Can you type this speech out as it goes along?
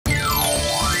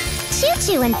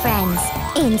ChuChu and Friends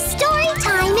in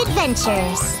Storytime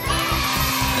Adventures.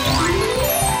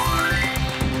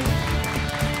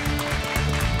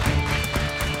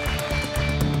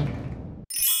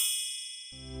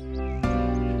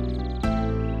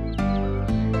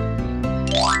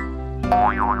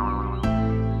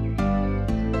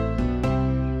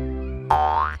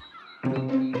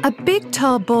 A big,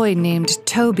 tall boy named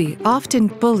Toby often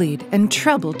bullied and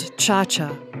troubled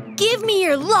Cha-Cha. Give me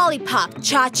your lollipop,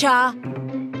 Cha-Cha.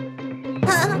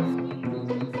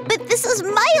 But this is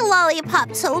my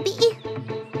lollipop, Toby.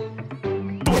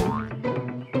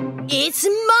 It's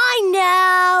mine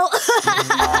now.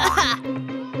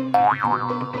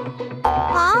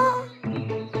 Huh?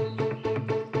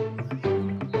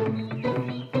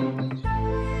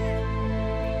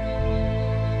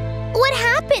 What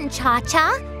happened,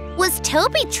 Cha-Cha? Was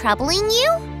Toby troubling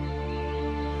you?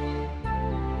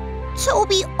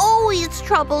 Toby always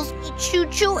troubles me,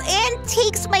 ChuChu, and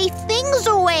takes my things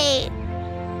away.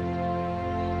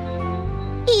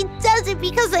 He does it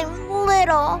because I'm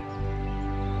little.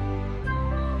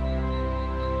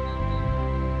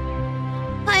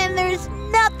 And there's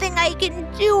nothing I can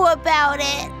do about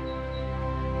it.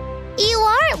 You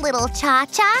are little,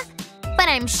 Cha-Cha, but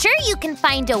I'm sure you can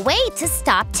find a way to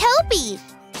stop Toby.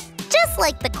 Just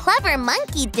like the clever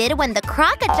monkey did when the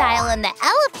crocodile and the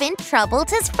elephant troubled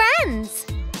his friends.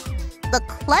 The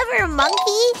clever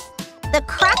monkey? The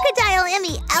crocodile and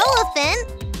the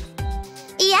elephant?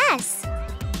 Yes.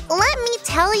 Let me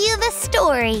tell you the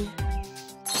story.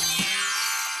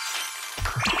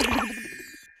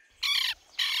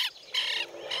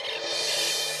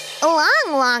 Long,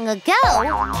 long ago,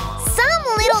 some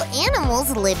little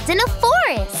animals lived in a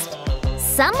forest.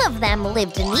 Some of them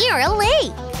lived near a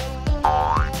lake.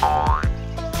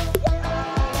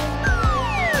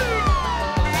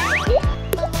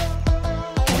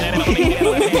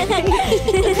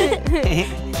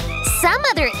 Some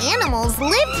other animals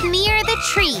lived near the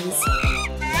trees.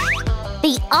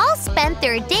 They all spent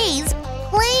their days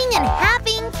playing and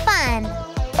having fun.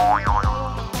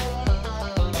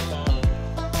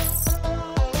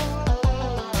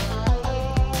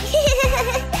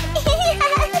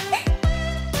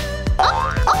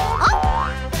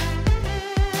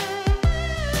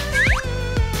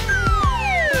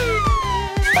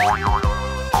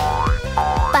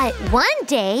 But one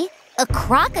day, a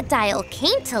crocodile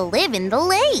came to live in the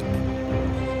lake.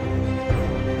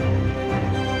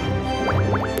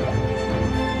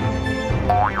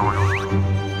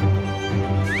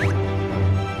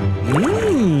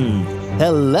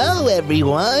 Hello,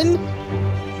 everyone.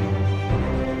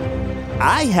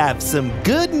 I have some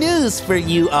good news for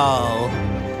you all.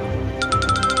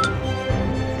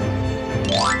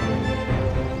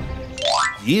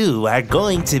 You are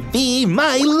going to be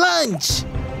my lunch.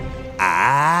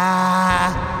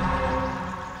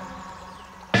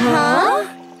 Huh?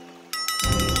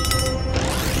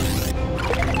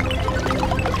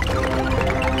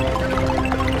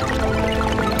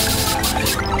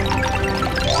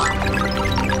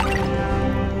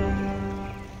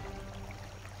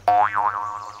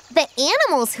 The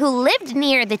animals who lived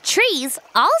near the trees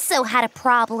also had a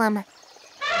problem.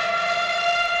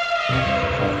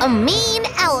 A mean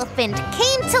elephant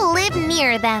came to live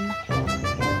near them,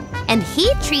 and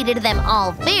he treated them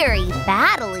all very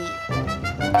badly.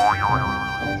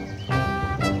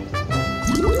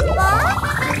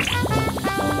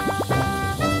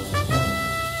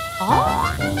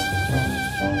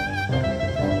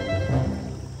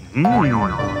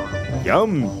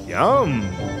 Yum, yum.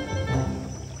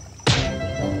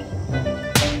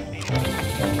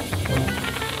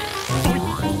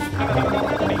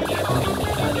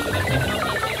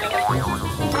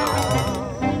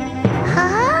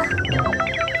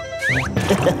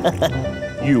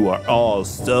 You are all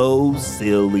so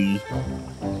silly.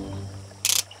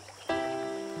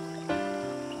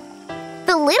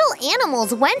 The little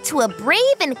animals went to a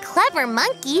brave and clever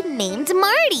monkey named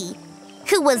Marty,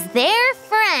 who was their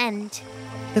friend.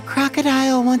 The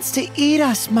crocodile wants to eat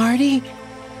us, Marty.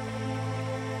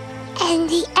 And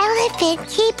the elephant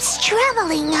keeps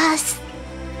troubling us.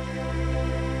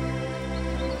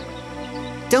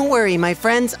 Don't worry, my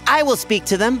friends. I will speak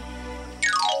to them.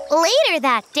 Later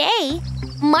that day,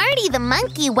 Marty the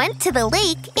monkey went to the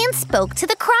lake and spoke to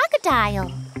the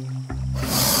crocodile.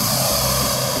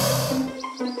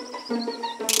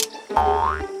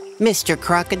 Mr.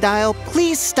 Crocodile,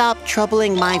 please stop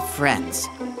troubling my friends.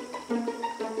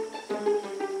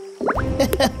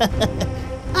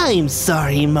 I'm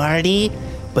sorry, Marty,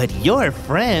 but your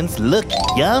friends look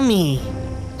yummy.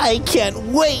 I can't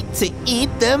wait to eat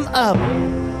them up.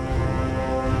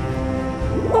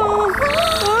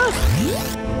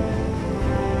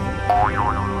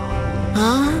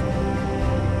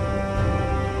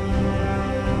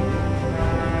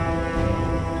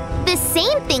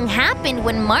 thing happened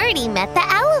when Marty met the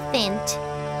elephant.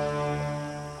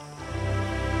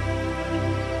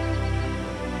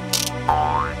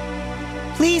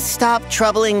 Please stop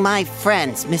troubling my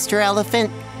friends, Mr. Elephant.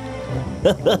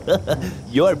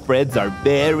 Your friends are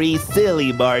very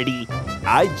silly, Marty.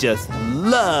 I just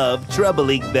love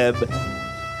troubling them.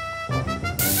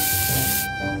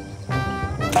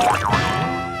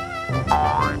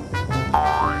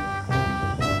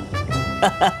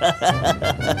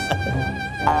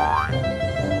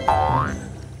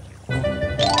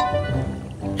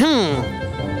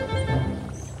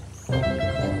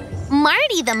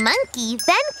 Marty the monkey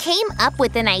then came up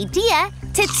with an idea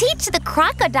to teach the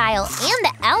crocodile and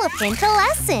the elephant a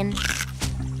lesson.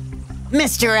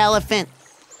 Mr. Elephant,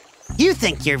 you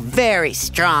think you're very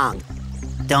strong,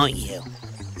 don't you?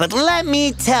 But let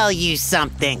me tell you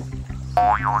something.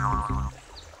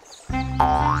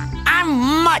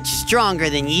 I'm much stronger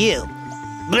than you.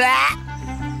 Blah!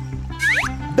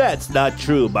 That's not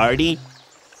true, Marty.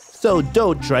 So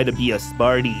don't try to be a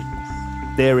smarty.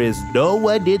 There is no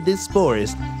one in this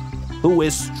forest who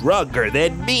is stronger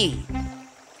than me.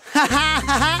 Ha ha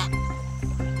ha ha!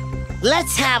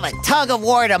 Let's have a tug of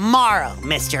war tomorrow,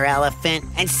 Mr. Elephant,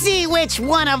 and see which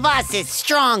one of us is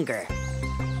stronger.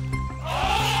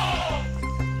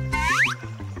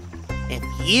 If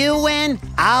you win,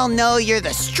 I'll know you're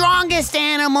the strongest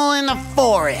animal in the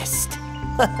forest.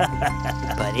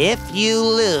 But if you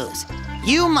lose,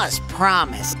 you must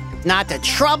promise not to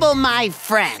trouble my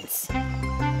friends.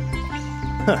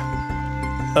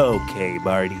 Okay,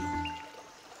 Marty.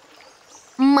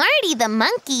 Marty the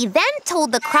monkey then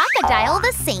told the crocodile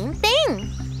the same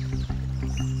thing.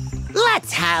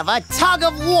 Let's have a tug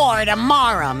of war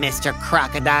tomorrow, Mr.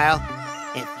 Crocodile.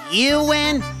 If you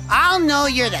win, I'll know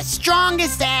you're the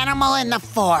strongest animal in the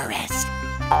forest.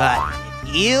 But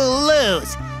if you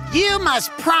lose, you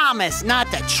must promise not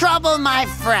to trouble my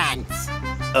friends.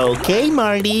 Okay,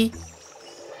 Marty.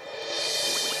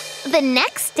 The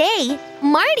next day,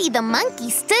 Marty the monkey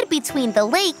stood between the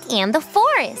lake and the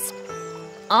forest.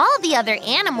 All the other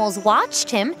animals watched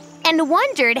him and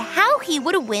wondered how he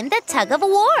would win the tug of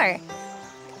war.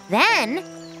 Then,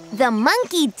 the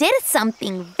monkey did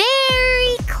something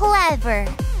very clever.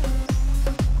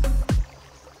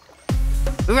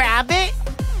 Rabbit,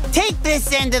 take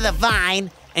this end of the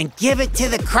vine and give it to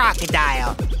the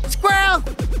crocodile. Squirrel,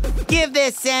 give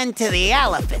this end to the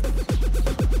elephant.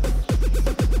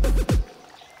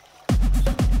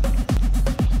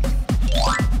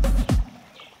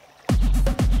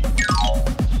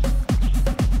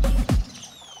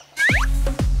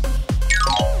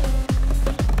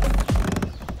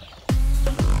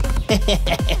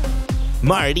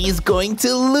 Marty's going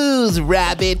to lose,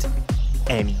 Rabbit.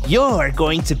 And you're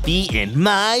going to be in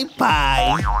my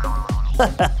pie.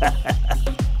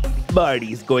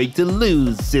 Marty's going to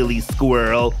lose, silly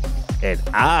squirrel. And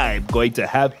I'm going to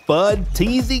have fun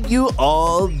teasing you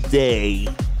all day.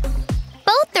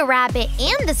 Both the rabbit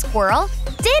and the squirrel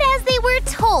did as they were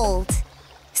told.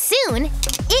 Soon,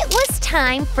 it was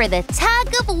time for the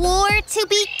tug of war to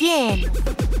begin.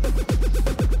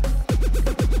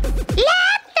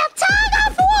 Let the tug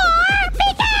of war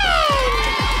begin!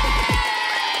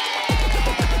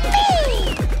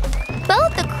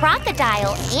 Both the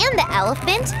crocodile and the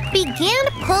elephant began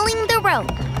pulling the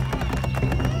rope.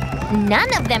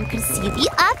 None of them could see the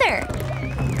other.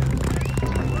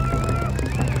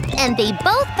 And they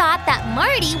both thought that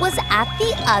Marty was at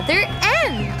the other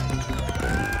end.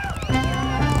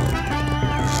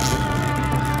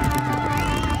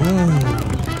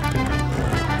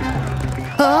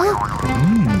 Huh?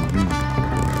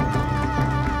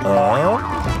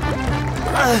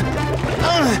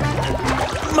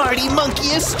 Marty Monkey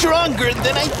is stronger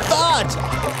than I thought.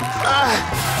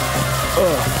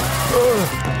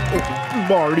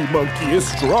 Marty Monkey is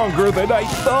stronger than I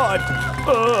thought.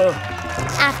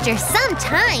 After some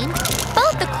time,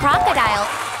 both the crocodile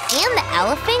and the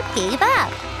elephant gave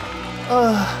up.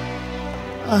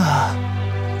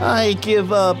 I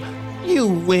give up. You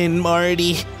win,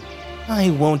 Marty.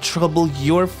 I won't trouble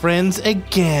your friends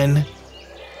again.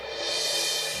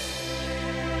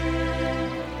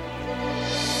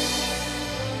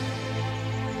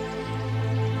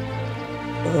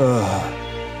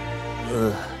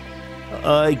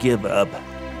 I give up.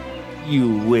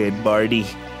 You win, Marty.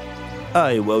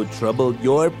 I won't trouble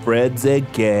your friends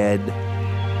again.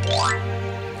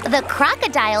 The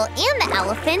crocodile and the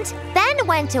elephant then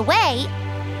went away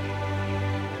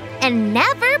and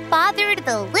never bothered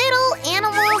the little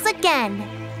animals again.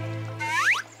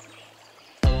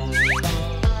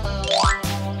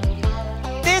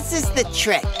 This is the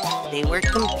trick. They were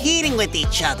competing with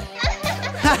each other.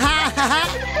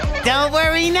 Don't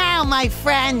worry now, my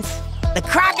friends. The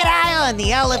crocodile and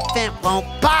the elephant won't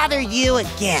bother you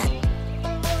again.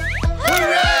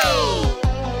 Hooray!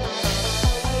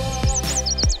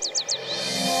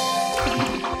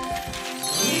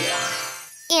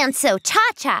 And so,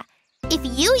 Cha-Cha, if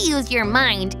you use your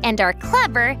mind and are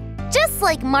clever, just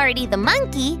like Marty the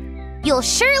monkey, you'll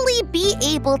surely be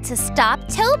able to stop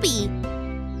Toby.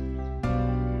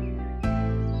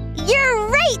 You're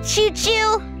right,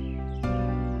 ChuChu!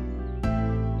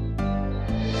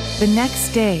 The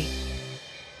next day,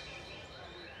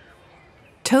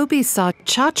 Toby saw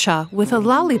Cha-Cha with a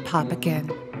lollipop again.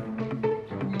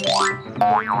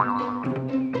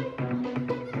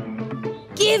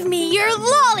 Give me your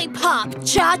lollipop,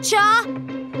 Cha-Cha!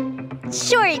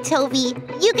 Sure, Toby,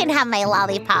 you can have my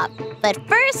lollipop. But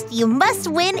first, you must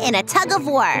win in a tug of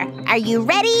war. Are you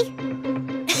ready?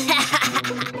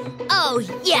 Oh,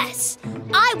 yes!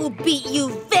 I will beat you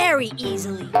very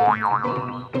easily.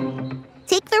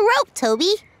 Take the rope,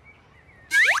 Toby.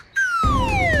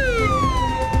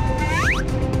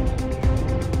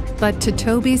 But to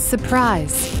Toby's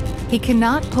surprise, he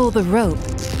cannot pull the rope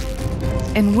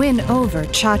and win over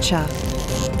Cha-Cha.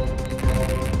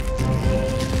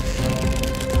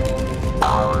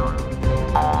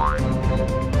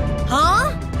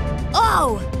 Huh?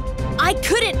 Oh! I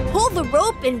couldn't pull the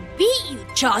rope and beat you,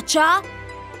 Cha-Cha.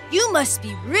 You must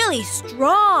be really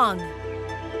strong.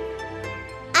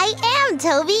 I am,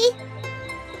 Toby.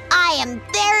 I am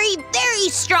very, very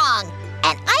strong.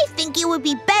 And I think it would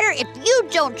be better if you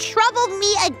don't trouble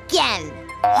me again.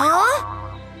 Huh?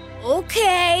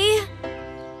 Okay.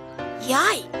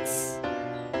 Yikes.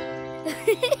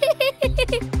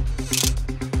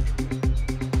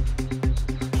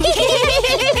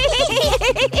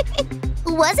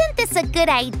 Wasn't this a good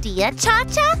idea,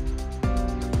 Cha-Cha?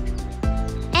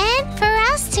 And for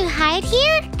us to hide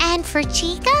here and for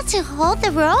Chica to hold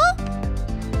the rope?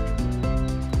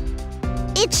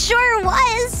 It sure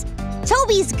was.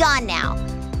 Toby's gone now.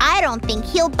 I don't think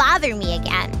he'll bother me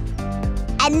again.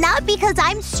 And not because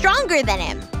I'm stronger than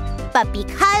him, but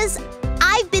because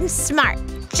I've been smart,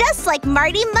 just like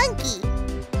Marty Monkey.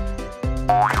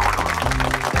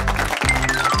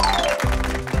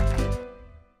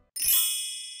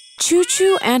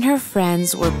 ChuChu and her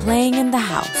friends were playing in the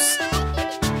house.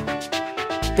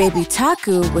 Baby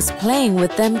Taku was playing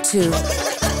with them too.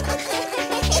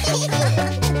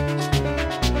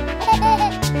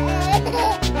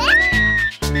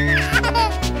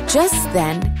 Just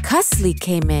then, Cusley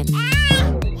came in.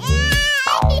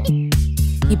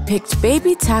 He picked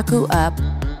Baby Taku up,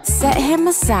 set him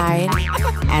aside,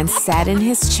 and sat in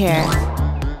his chair.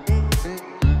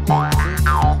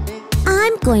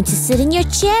 I'm going to sit in your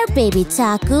chair, Baby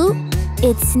Taku.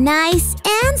 It's nice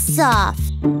and soft.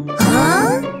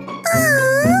 Huh?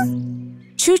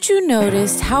 ChuChu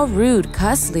noticed how rude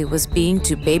Cusley was being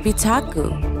to Baby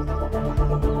Taku.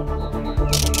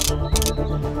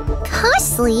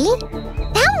 Cusley?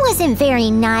 That wasn't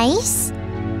very nice.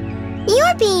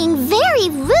 You're being very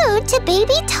rude to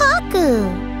Baby Taku.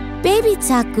 Baby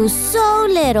Taku's so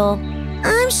little.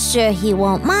 I'm sure he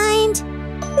won't mind.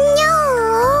 No.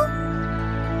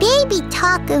 Baby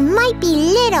Taku might be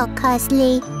little,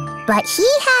 Cusley, but he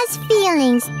has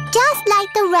feelings just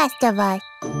like the rest of us.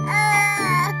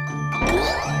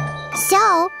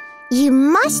 So, you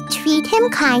must treat him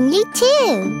kindly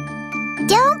too.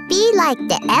 Don't be like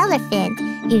the elephant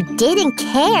who didn't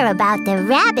care about the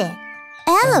rabbit.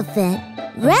 Elephant?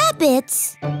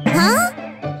 Rabbits? Huh?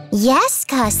 Yes,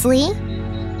 Cusley.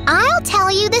 I'll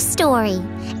tell you the story,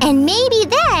 and maybe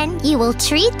then you will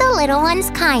treat the little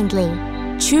ones kindly.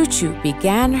 ChuChu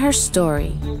began her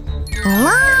story.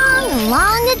 Long,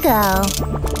 long ago,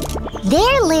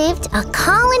 there lived a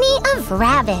colony of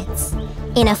rabbits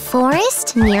in a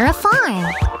forest near a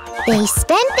farm. They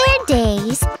spent their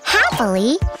days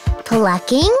happily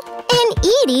plucking and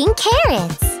eating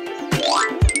carrots.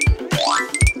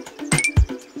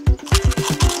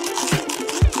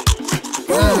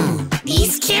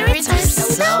 These carrots are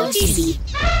so juicy.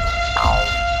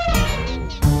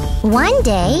 One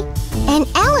day, an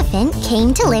elephant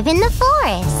came to live in the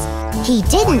forest. He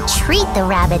didn't treat the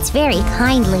rabbits very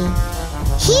kindly.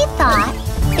 He thought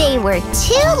they were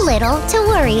too little to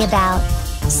worry about.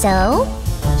 So,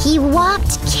 he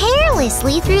walked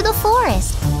carelessly through the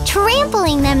forest,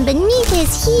 trampling them beneath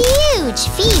his huge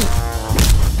feet.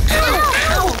 Ow!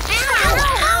 Ow! Ow!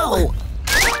 Ow!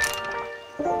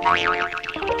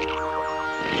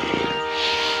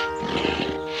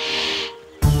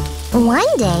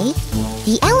 One day,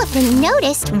 the elephant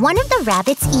noticed one of the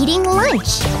rabbits eating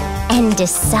lunch and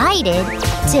decided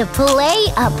to play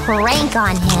a prank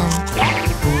on him.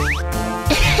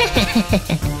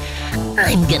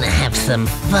 I'm gonna have some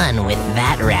fun with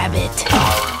that rabbit.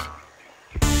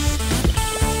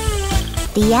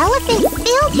 The elephant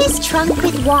filled his trunk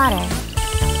with water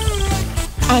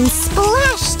and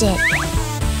splashed it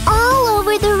all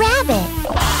over the rabbit.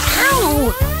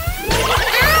 Ow!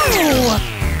 Ow!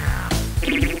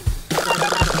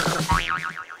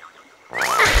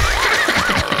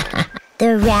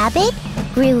 The rabbit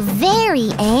grew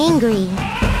very angry.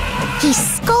 He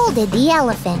scolded the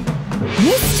elephant.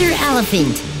 Mr.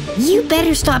 Elephant, you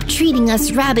better stop treating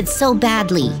us rabbits so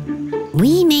badly.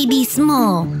 We may be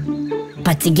small,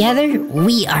 but together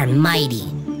we are mighty.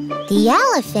 The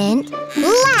elephant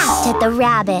laughed at the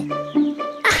rabbit.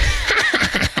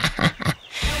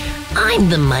 I'm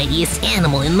the mightiest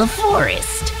animal in the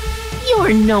forest.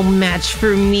 You're no match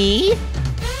for me.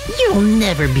 You'll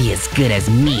never be as good as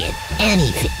me at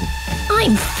anything.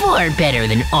 I'm far better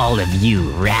than all of you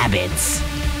rabbits.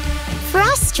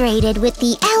 Frustrated with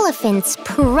the elephant's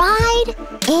pride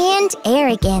and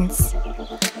arrogance,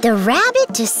 the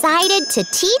rabbit decided to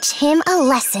teach him a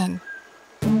lesson.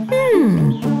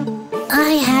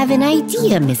 I have an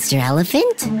idea, Mr.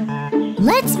 Elephant.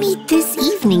 Let's meet this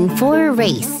evening for a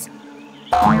race.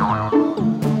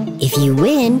 If you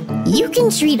win, you can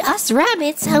treat us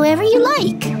rabbits however you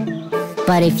like.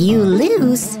 But if you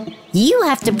lose, you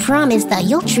have to promise that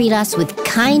you'll treat us with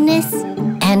kindness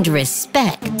and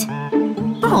respect.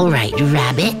 All right,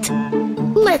 rabbit.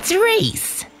 Let's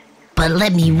race. But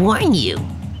let me warn you,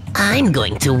 I'm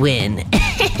going to win.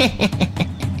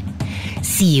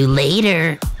 See you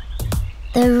later.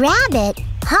 The rabbit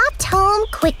hopped home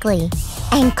quickly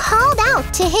and called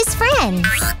out to his friends.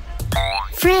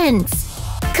 Friends,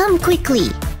 come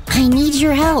quickly. I need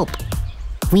your help.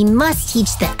 We must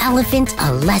teach the elephant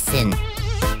a lesson.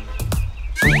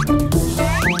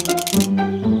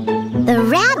 The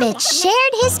rabbit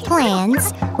shared his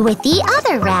plans with the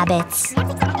other rabbits.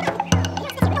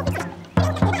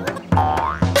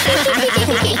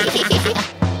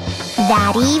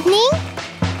 That evening,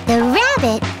 the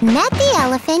rabbit met the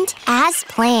elephant as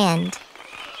planned.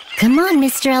 Come on,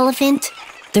 Mr. Elephant.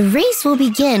 The race will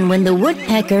begin when the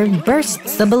woodpecker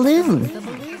bursts the balloon.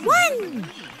 1,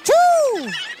 2,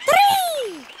 3!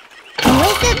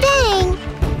 With a bang,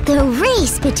 the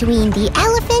race between the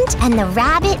elephant and the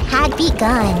rabbit had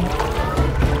begun.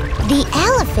 The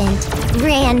elephant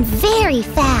ran very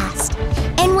fast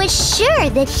and was sure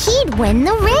that he'd win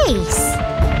the race.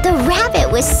 The rabbit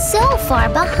was so far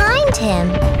behind him.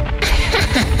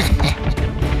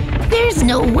 There's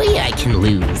no way I can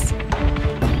lose.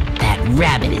 That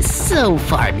rabbit is so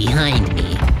far behind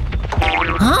me.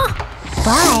 Huh?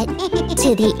 But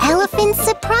to the elephant's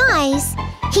surprise,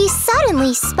 he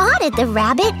suddenly spotted the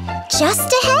rabbit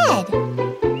just ahead.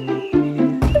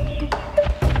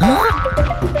 Huh?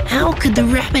 How could the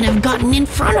rabbit have gotten in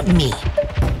front of me?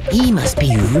 He must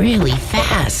be really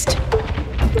fast.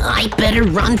 I better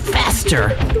run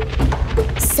faster.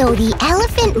 So the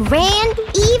elephant ran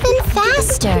even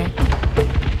faster.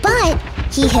 But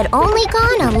he had only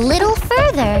gone a little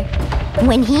further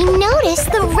when he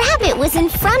noticed the rabbit was in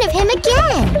front of him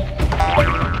again.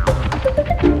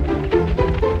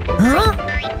 Huh?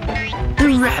 The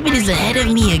rabbit is ahead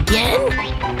of me again?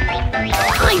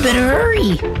 I better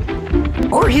hurry,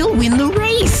 or he'll win the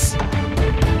race.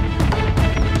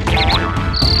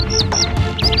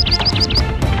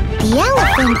 The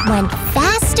elephant went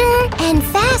faster and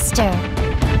faster.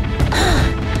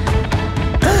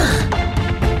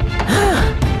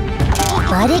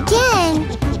 But again,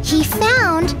 he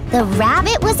found the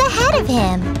rabbit was ahead of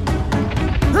him.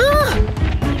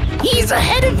 He's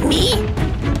ahead of me?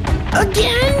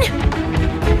 Again?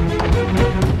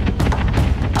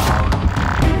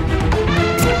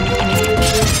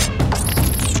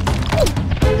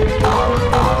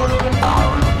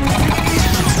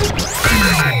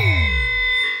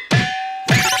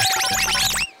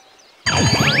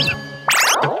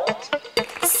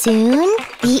 Soon,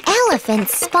 the elephant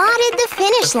spotted the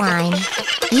finish line,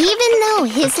 even though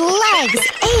his legs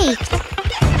ached.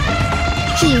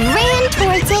 He ran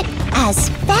towards it as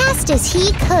fast as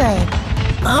he could.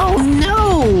 Oh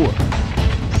no!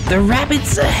 The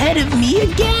rabbit's ahead of me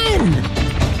again!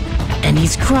 And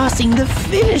he's crossing the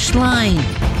finish line!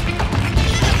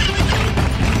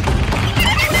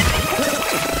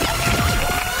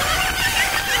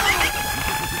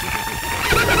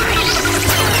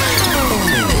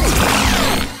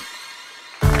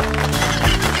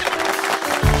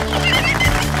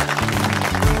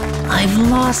 I've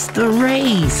lost the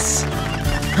race.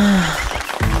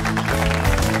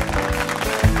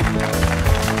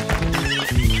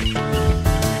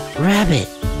 Rabbit,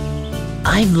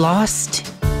 I've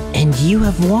lost and you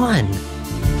have won.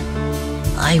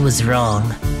 I was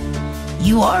wrong.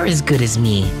 You are as good as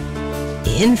me.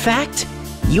 In fact,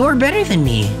 you're better than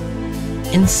me.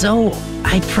 And so,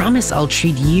 I promise I'll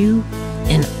treat you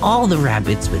and all the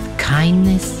rabbits with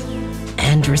kindness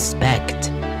and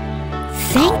respect.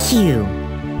 Thank you.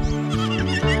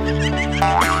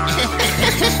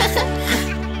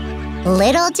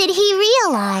 Little did he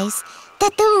realize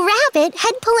that the rabbit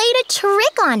had played a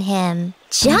trick on him.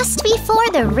 Just before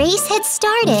the race had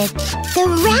started, the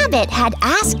rabbit had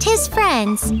asked his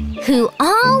friends, who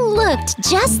all looked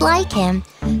just like him,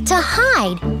 to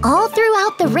hide all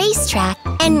throughout the racetrack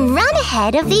and run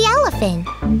ahead of the elephant.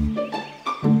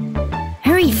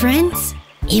 Hurry, friends.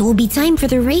 It will be time for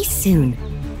the race soon.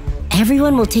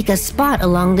 Everyone will take a spot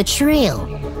along the trail.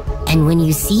 And when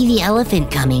you see the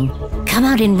elephant coming, come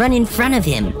out and run in front of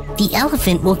him. The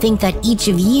elephant will think that each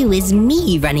of you is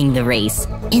me running the race,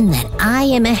 and that I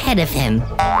am ahead of him.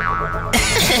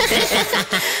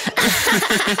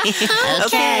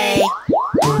 Okay.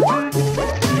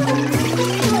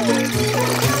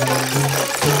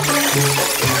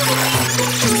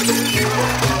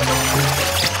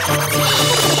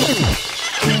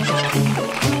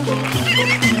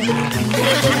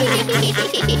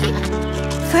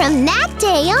 From that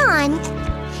day on,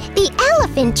 the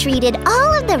elephant treated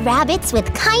all of the rabbits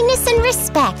with kindness and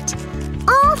respect,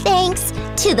 all thanks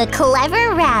to the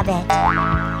clever rabbit.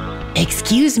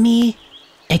 Excuse me.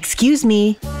 Excuse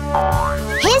me.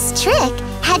 His trick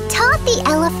had taught the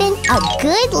elephant a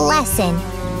good lesson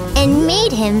and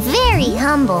made him very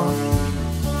humble.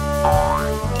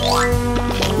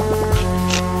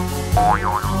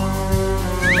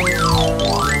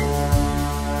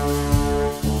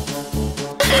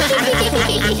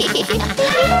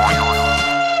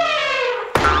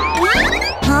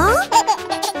 Huh?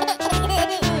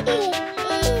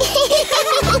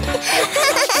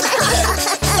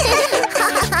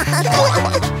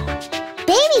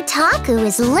 Baby Taku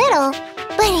is little,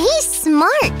 but he's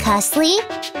smart, Cussly.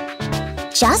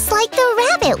 Just like the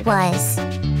rabbit was.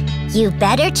 You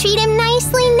better treat him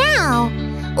nicely now,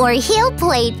 or he'll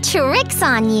play tricks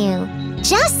on you,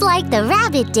 just like the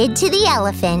rabbit did to the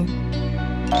elephant.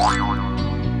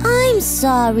 I'm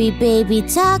sorry, Baby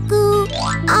Taku.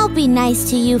 I'll be nice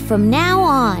to you from now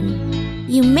on.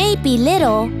 You may be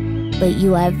little, but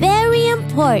you are very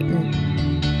important.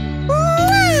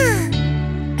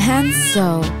 And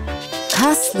so,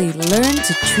 Cussly learned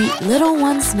to treat little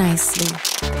ones nicely,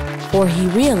 for he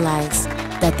realized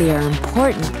that they are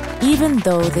important even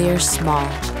though they are small.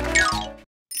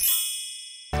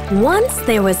 Once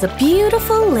there was a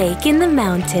beautiful lake in the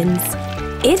mountains.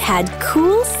 It had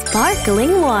cool,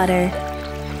 sparkling water.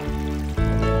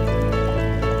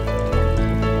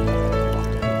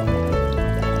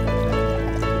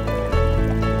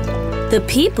 The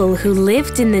people who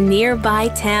lived in the nearby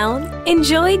town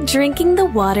enjoyed drinking the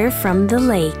water from the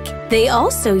lake. They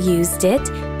also used it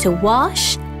to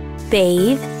wash,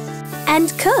 bathe, and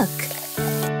cook.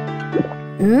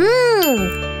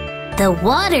 The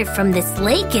water from this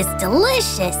lake is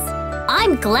delicious.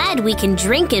 I'm glad we can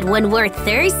drink it when we're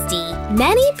thirsty.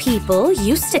 Many people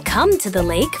used to come to the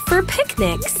lake for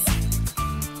picnics.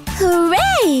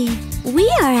 Hooray! We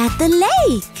are at the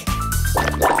lake.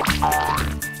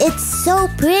 It's so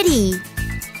pretty.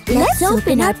 Let's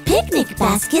open our picnic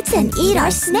baskets and eat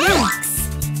our snacks.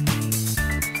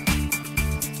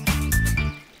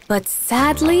 But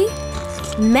sadly,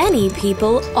 many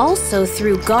people also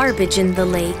threw garbage in the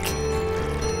lake.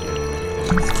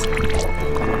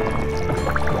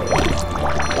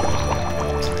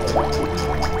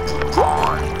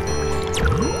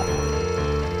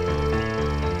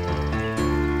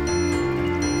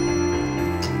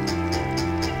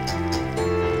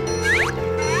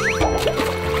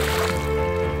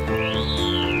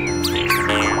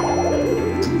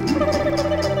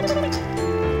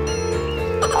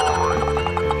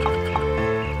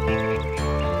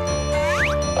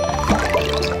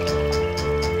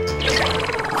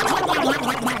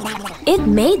 It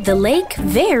made the lake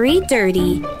very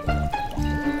dirty.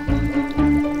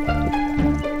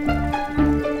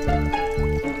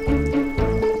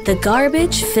 The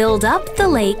garbage filled up the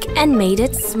lake and made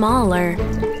it smaller.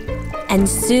 And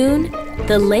soon,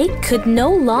 the lake could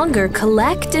no longer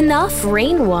collect enough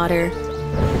rainwater.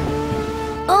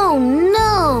 Oh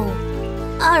no!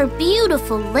 Our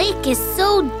beautiful lake is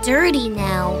so dirty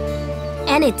now.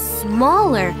 And it's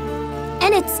smaller.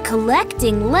 And it's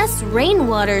collecting less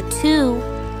rainwater too.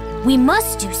 We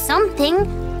must do something,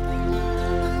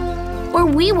 or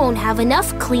we won't have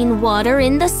enough clean water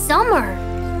in the summer.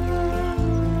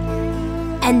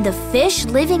 And the fish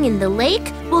living in the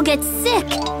lake will get sick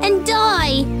and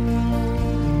die.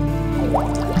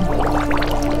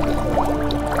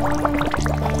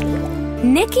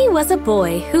 Nicky was a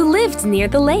boy who lived near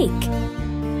the lake.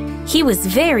 He was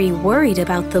very worried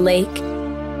about the lake.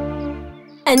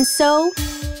 And so,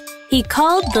 he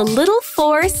called the little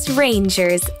forest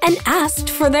rangers and asked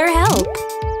for their help.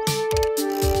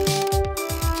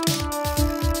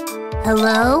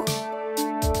 Hello?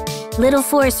 Little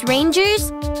Forest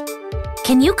Rangers?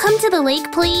 Can you come to the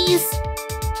lake, please?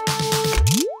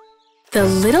 The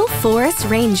little forest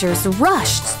rangers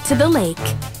rushed to the lake.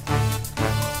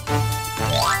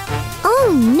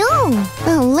 Oh no!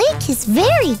 The lake is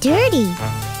very dirty.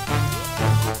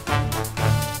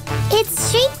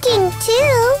 It's shrinking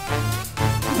too.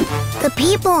 The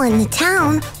people in the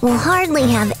town will hardly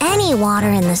have any water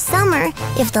in the summer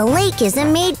if the lake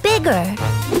isn't made bigger.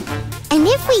 And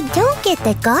if we don't get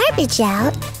the garbage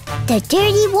out, the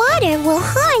dirty water will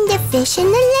harm the fish in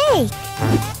the lake.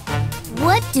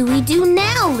 What do we do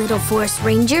now, Little Forest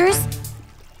Rangers?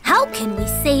 How can we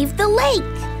save the lake?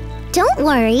 Don't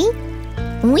worry.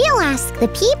 We'll ask the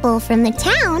people from the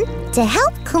town to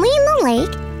help clean the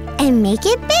lake and make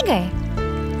it bigger.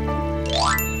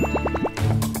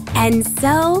 And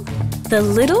so, the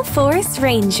little forest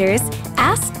rangers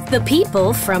asked the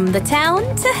people from the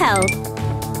town to help.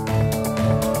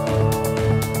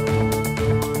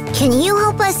 Can you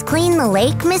help us clean the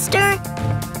lake, mister?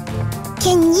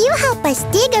 Can you help us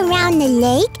dig around the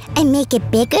lake and make it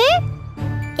bigger?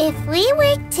 If we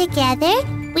work together,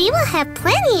 we will have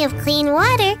plenty of clean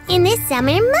water in the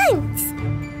summer months.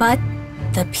 But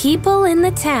the people in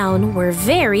the town were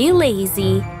very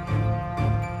lazy.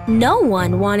 No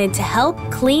one wanted to help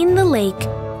clean the lake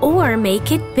or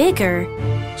make it bigger.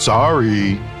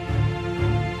 Sorry.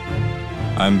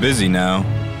 I'm busy now.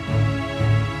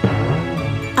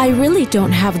 I really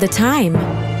don't have the time.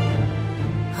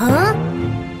 Huh?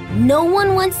 No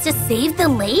one wants to save the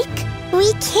lake?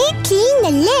 We can't clean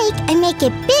the lake and make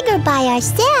it bigger by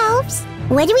ourselves.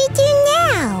 What do we do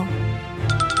now?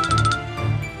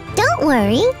 Don't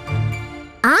worry.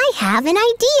 I have an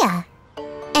idea.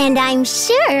 And I'm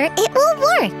sure it will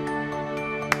work.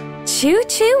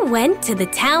 ChuChu went to the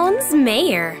town's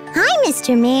mayor. Hi,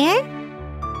 Mr. Mayor.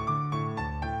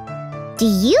 Do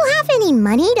you have any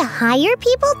money to hire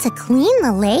people to clean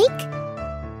the lake?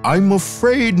 I'm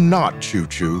afraid not,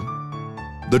 ChuChu.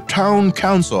 The town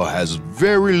council has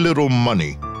very little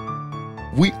money.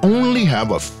 We only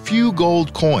have a few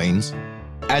gold coins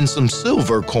and some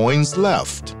silver coins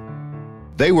left.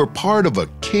 They were part of a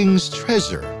king's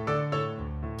treasure.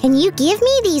 Can you give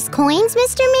me these coins,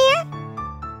 Mr.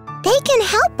 Mayor? They can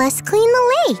help us clean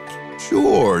the lake.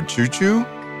 Sure, ChuChu.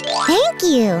 Thank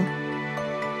you.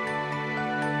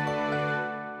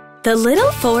 The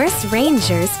little forest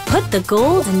rangers put the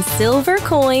gold and silver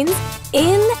coins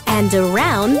in and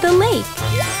around the lake.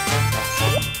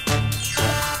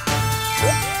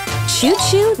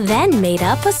 ChuChu then made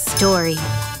up a story,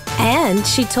 and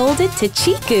she told it to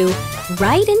Chiku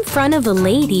right in front of a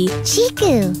lady.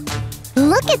 Chiku,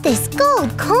 look at this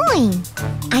gold coin.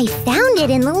 I found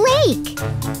it in the lake.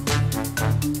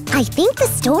 I think the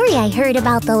story I heard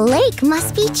about the lake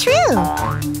must be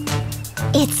true.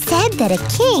 It said that a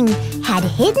king had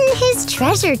hidden his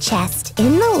treasure chest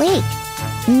in the lake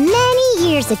many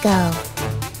years ago.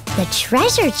 The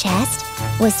treasure chest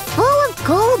was full of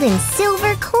gold and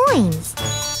silver coins,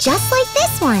 just like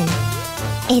this one.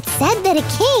 It said that a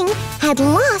king had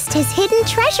lost his hidden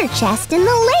treasure chest in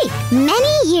the lake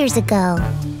many years ago.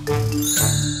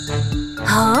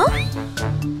 Huh?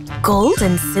 Gold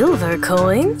and silver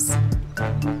coins?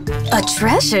 A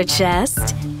treasure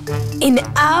chest? In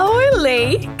our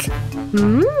lake?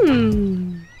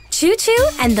 ChuChu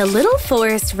and the little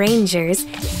forest rangers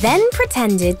then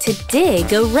pretended to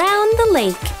dig around the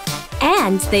lake.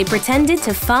 And they pretended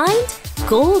to find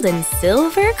gold and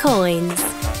silver coins.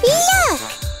 Look!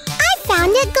 I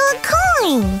found a gold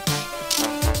coin!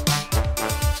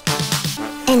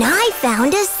 And I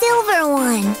found a silver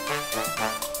one.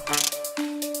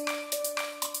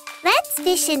 Let's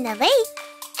fish in the lake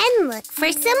and look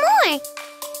for some more.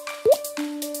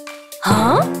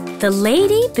 Huh? The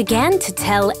lady began to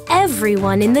tell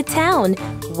everyone in the town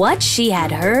what she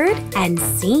had heard and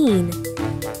seen.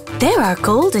 There are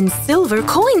gold and silver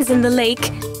coins in the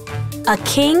lake. A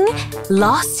king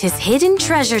lost his hidden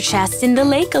treasure chest in the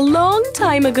lake a long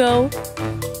time ago.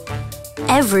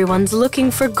 Everyone's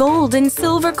looking for gold and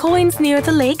silver coins near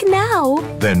the lake now.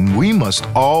 Then we must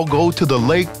all go to the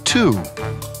lake too.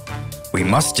 We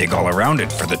must dig all around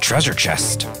it for the treasure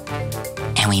chest.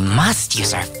 And we must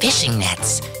use our fishing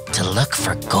nets to look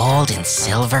for gold and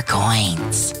silver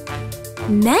coins.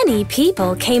 Many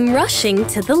people came rushing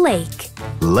to the lake.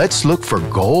 Let's look for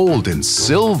gold and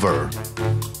silver.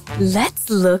 Let's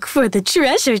look for the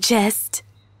treasure chest.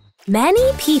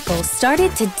 Many people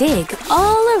started to dig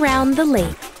all around the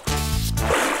lake.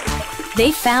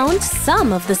 They found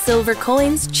some of the silver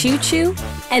coins ChuChu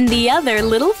and the other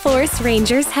little forest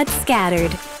rangers had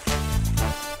scattered.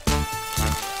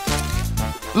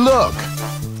 Look!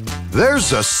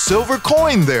 There's a silver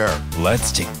coin there.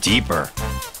 Let's dig deeper.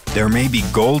 There may be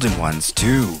golden ones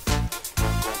too.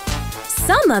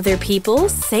 Some other people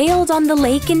sailed on the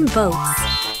lake in boats.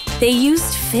 They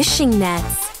used fishing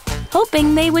nets,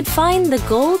 hoping they would find the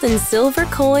gold and silver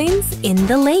coins in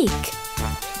the lake.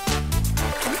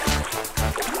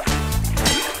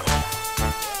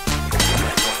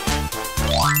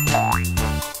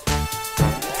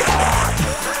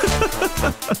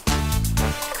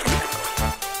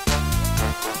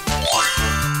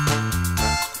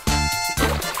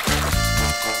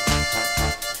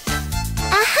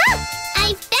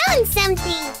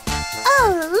 Something.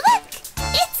 Oh, look!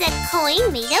 It's a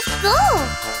coin made of gold.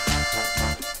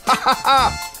 Ha ha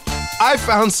ha! I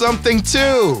found something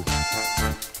too.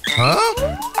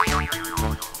 Huh?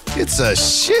 It's a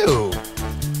shoe.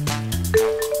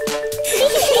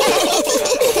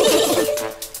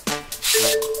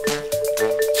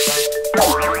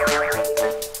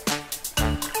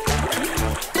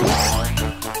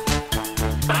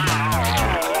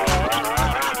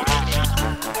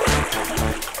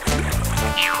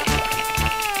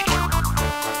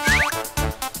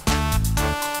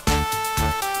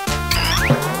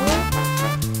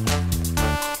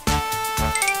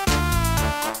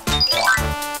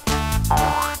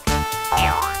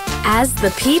 As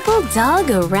the people dug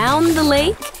around the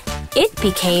lake, it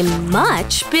became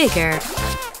much bigger.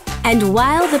 And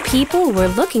while the people were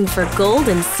looking for gold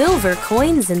and silver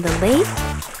coins in the lake,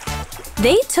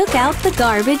 they took out the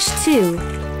garbage too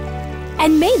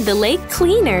and made the lake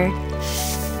cleaner.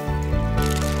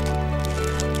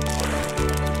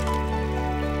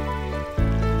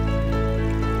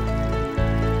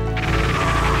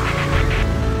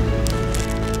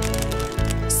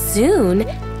 Soon,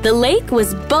 the lake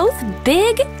was both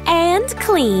big and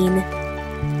clean.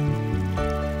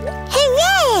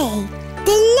 Hooray!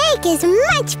 The lake is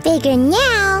much bigger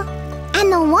now,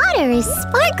 and the water is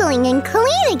sparkling and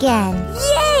clean again.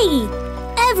 Yay!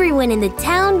 Everyone in the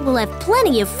town will have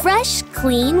plenty of fresh,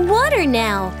 clean water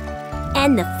now.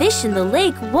 And the fish in the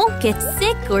lake won't get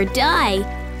sick or die.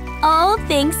 All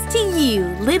thanks to you,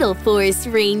 little forest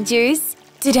rangers.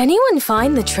 Did anyone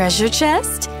find the treasure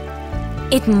chest?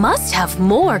 It must have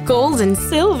more gold and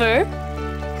silver.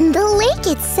 The lake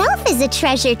itself is a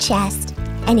treasure chest,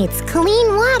 and its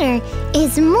clean water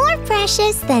is more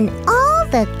precious than all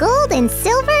the gold and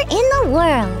silver in the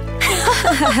world.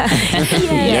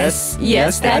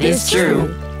 Yes, that is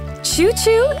true.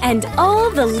 ChuChu and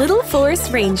all the little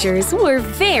forest rangers were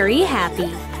very happy.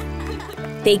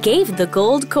 They gave the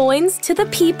gold coins to the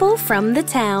people from the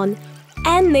town,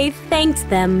 and they thanked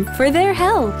them for their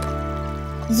help.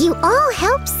 You all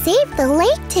helped save the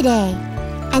lake today,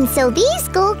 and so these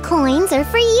gold coins are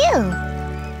for you.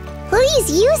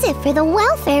 Please use it for the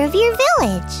welfare of your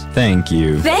village. Thank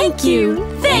you. Thank you.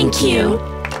 Thank you.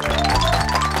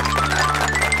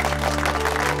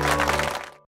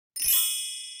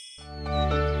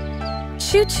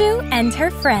 ChuChu and her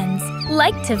friends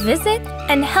liked to visit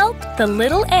and help the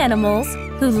little animals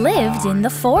who lived in the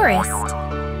forest.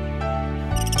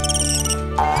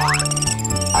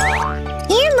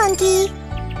 Here, monkey.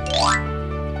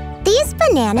 These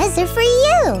bananas are for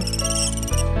you.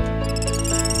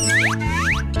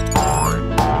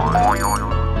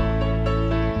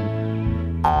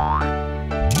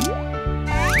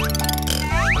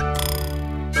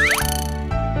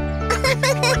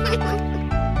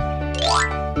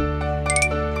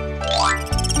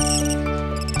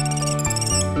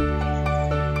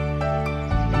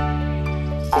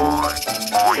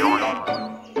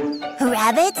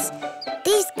 Rabbits,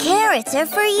 these carrots are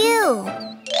for you.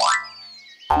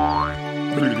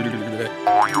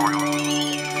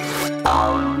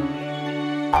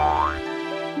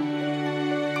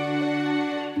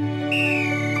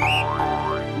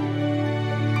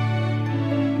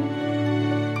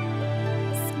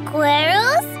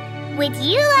 Squirrels, would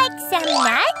you like some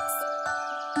nuts?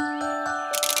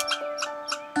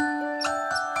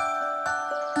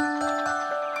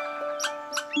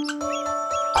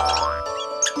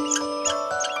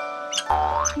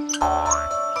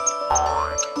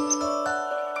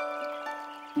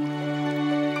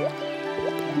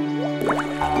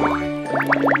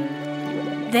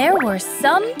 There were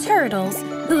some turtles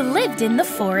who lived in the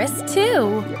forest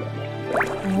too.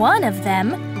 One of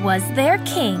them was their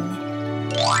king.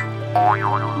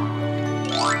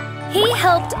 He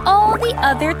helped all the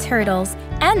other turtles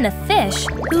and the fish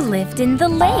who lived in the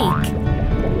lake.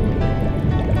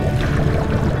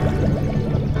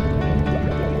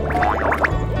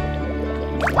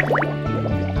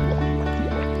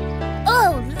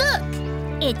 Oh, look!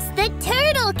 It's the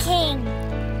Turtle King!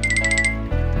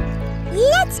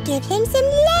 Let's give him some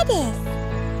lettuce!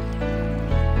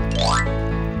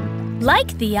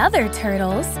 Like the other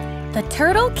turtles, the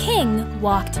Turtle King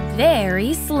walked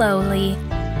very slowly.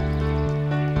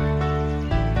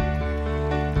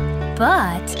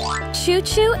 But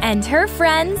ChuChu and her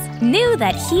friends knew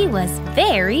that he was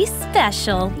very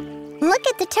special. Look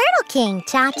at the Turtle King,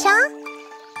 Cha-Cha.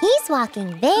 He's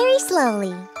walking very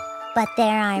slowly. But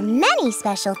there are many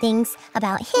special things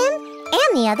about him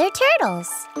and the other turtles.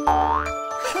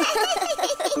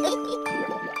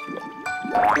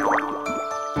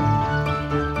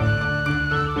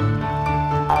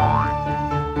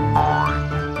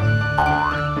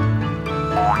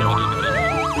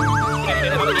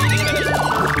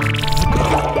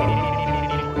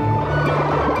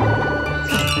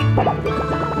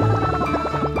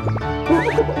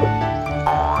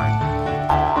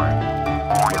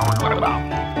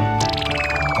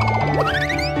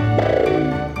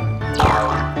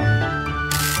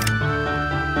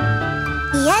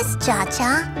 Yes,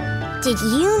 Cha-Cha. Did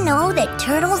you know that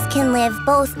turtles can live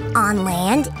both on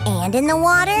land and in the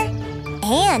water?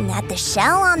 And that the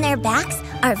shell on their backs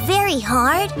are very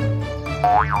hard?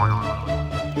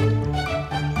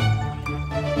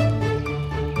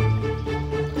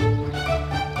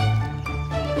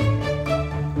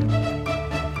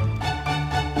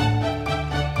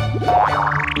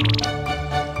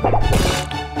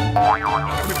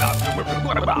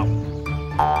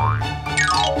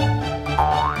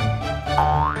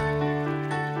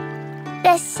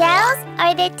 The shells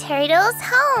are the turtles'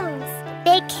 homes.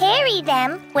 They carry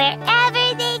them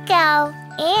wherever they go,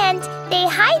 and they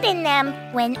hide in them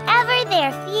whenever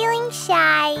they're feeling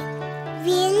shy.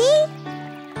 Really?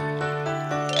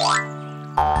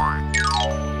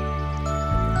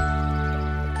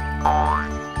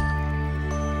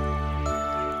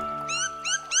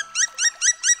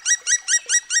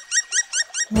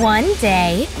 One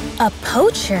day, a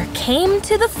poacher came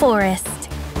to the forest.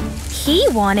 He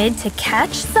wanted to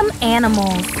catch some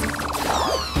animals.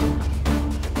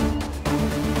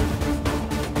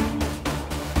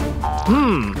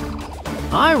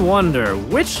 I wonder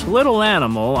which little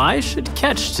animal I should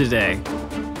catch today.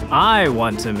 I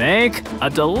want to make a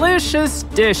delicious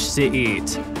dish to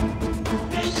eat.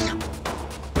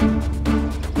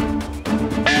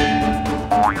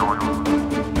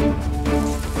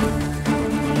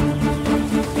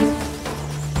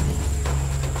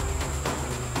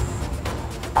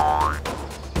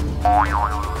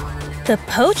 The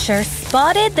poacher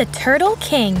spotted the Turtle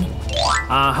King.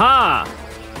 Aha!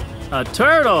 A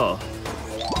turtle!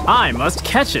 I must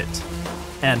catch it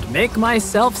and make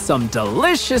myself some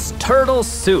delicious turtle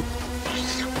soup.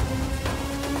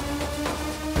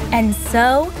 And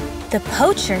so, the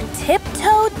poacher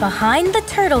tiptoed behind the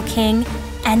Turtle King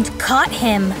and caught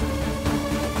him.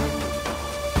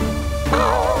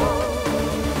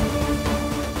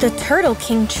 The Turtle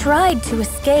King tried to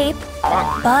escape,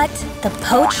 but the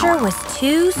poacher was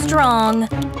too strong.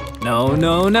 No,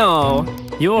 no, no.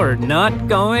 You're not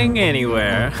going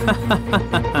anywhere.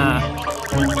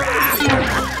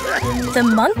 The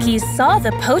monkeys saw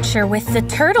the poacher with the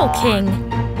Turtle King.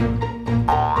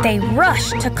 They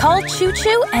rushed to call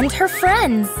ChuChu and her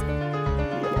friends.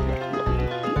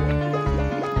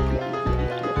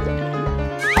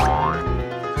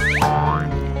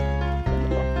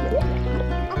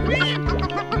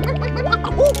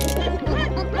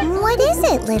 What is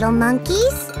it, little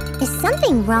monkeys? Is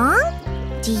something wrong?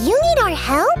 Do you need our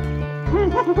help?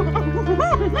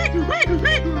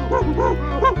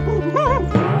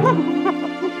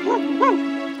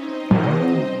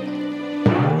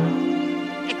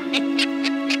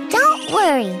 Don't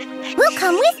worry, we'll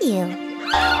come with you.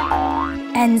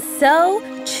 And so,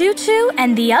 ChuChu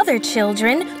and the other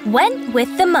children went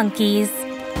with the monkeys.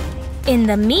 In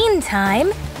the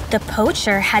meantime, the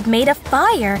poacher had made a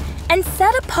fire and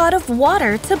set a pot of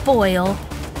water to boil.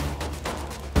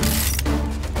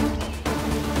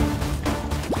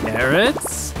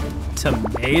 Carrots,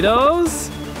 tomatoes,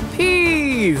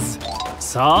 peas,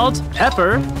 salt,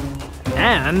 pepper,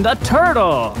 and a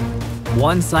turtle.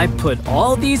 Once I put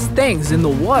all these things in the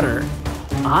water,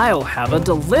 I'll have a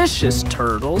delicious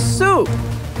turtle soup.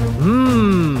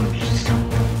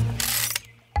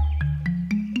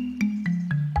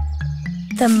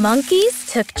 The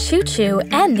monkeys took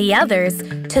ChuChu and the others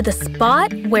to the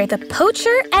spot where the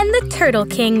Poacher and the Turtle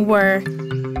King were.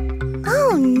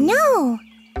 Oh no!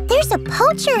 There's a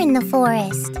poacher in the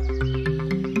forest.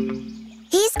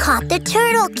 He's caught the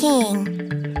Turtle King.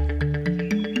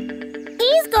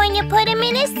 He's going to put him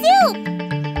in his soup.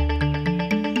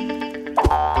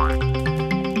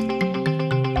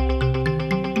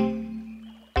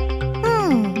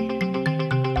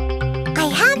 I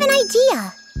have an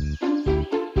idea.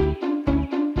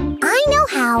 I know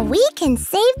how we can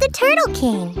save the Turtle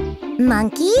King.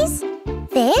 Monkeys,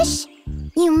 fish,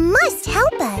 you must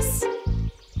help us.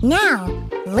 Now,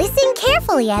 listen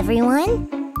carefully, everyone.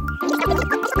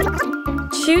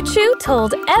 ChuChu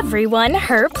told everyone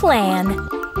her plan.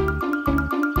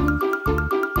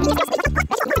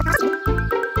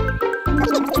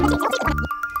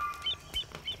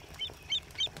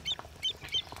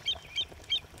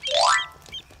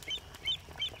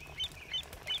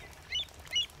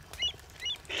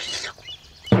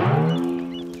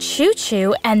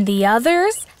 ChuChu and the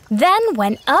others then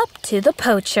went up to the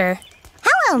Poacher.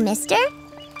 Hello, mister.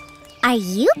 Are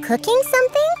you cooking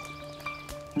something?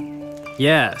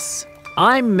 Yes,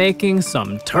 I'm making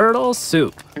some turtle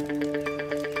soup.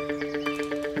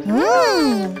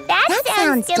 That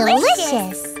sounds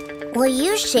delicious. Will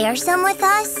you share some with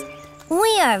us?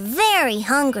 We are very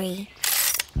hungry.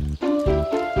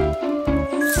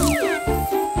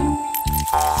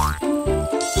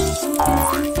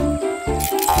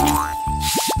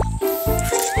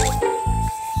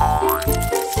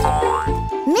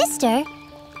 Mister,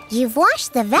 you've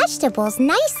washed the vegetables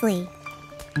nicely.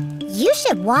 You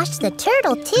should wash the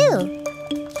turtle too.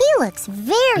 He looks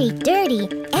very dirty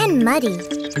and muddy.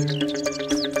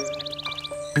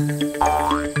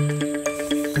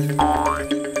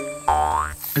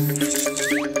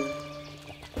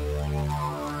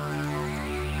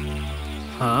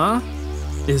 Huh?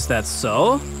 Is that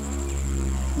so?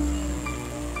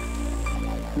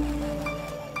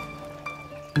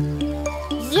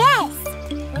 Yes,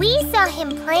 we saw him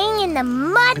playing in the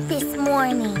mud this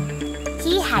morning.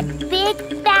 He had big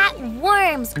fat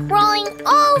worms crawling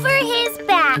over his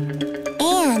back.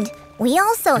 And we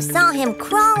also saw him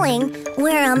crawling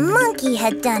where a monkey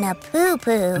had done a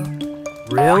poo-poo.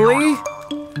 Really?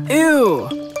 Ew!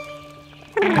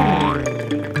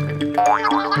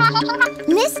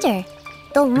 Mister,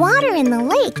 the water in the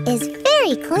lake is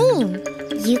very clean.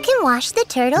 You can wash the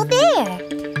turtle there.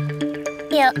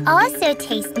 He'll also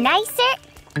taste nicer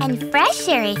and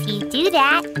fresher if you do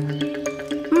that.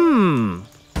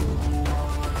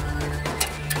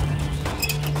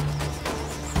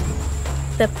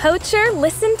 The Poacher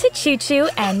listened to ChuChu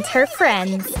and her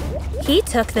friends. He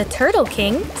took the Turtle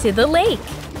King to the lake,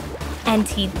 and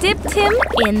he dipped him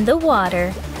in the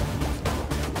water.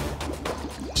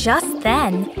 Just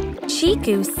then,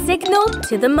 Chiku signaled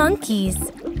to the monkeys.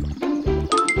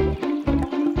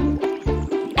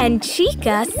 And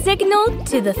Chica signaled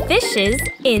to the fishes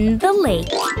in the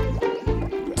lake.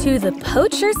 To the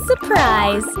Poacher's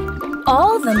surprise,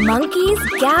 all the monkeys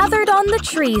gathered on the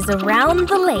trees around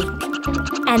the lake,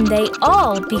 and they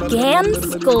all began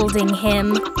scolding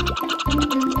him.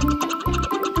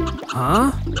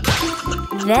 Huh?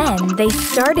 Then they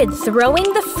started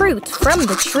throwing the fruit from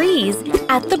the trees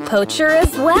at the Poacher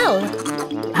as well.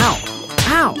 Ow!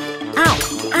 Ow! Ow!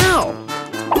 Ow!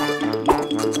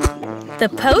 The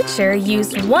Poacher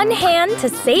used one hand to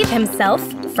save himself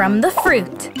from the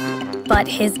fruit, but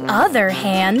his other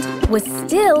hand was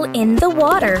still in the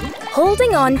water,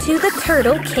 holding on to the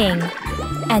Turtle King.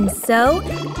 And so,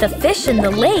 the fish in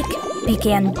the lake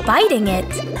began biting it.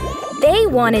 They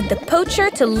wanted the Poacher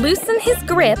to loosen his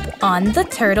grip on the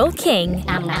Turtle King.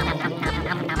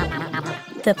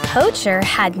 The Poacher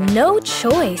had no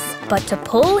choice but to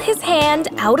pull his hand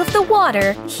out of the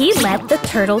water. He let the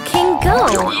Turtle King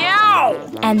go. Yow!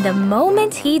 And the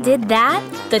moment he did that,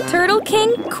 the Turtle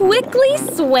King quickly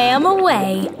swam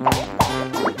away.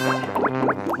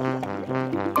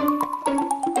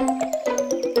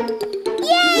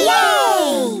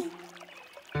 Yay!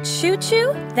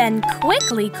 ChuChu then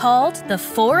quickly called the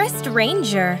Forest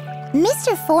Ranger.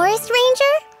 Mr. Forest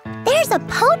Ranger, there's a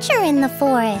poacher in the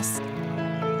forest.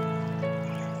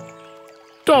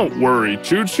 Don't worry,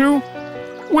 ChuChu.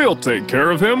 We'll take care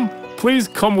of him. Please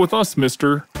come with us,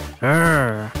 mister.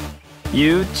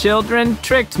 You children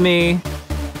tricked me.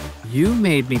 You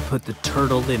made me put the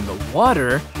turtle in the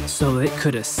water so it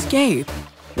could escape,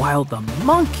 while the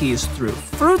monkeys threw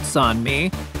fruits on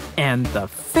me and the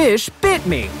fish bit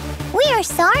me. We are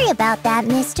sorry about that,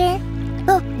 mister.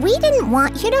 But we didn't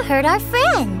want you to hurt our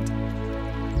friend.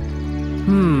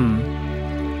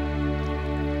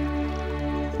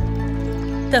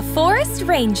 The forest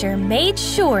ranger made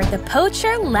sure the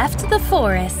poacher left the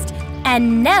forest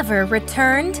and never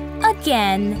returned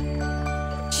again.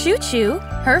 ChuChu,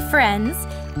 her friends,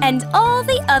 and all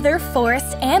the other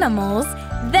forest animals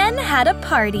then had a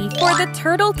party for the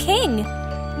Turtle King,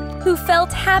 who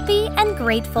felt happy and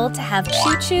grateful to have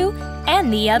ChuChu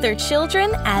and the other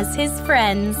children as his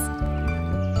friends.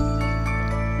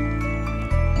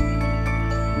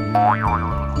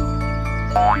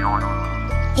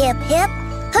 Hip, hip,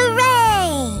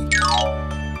 hooray!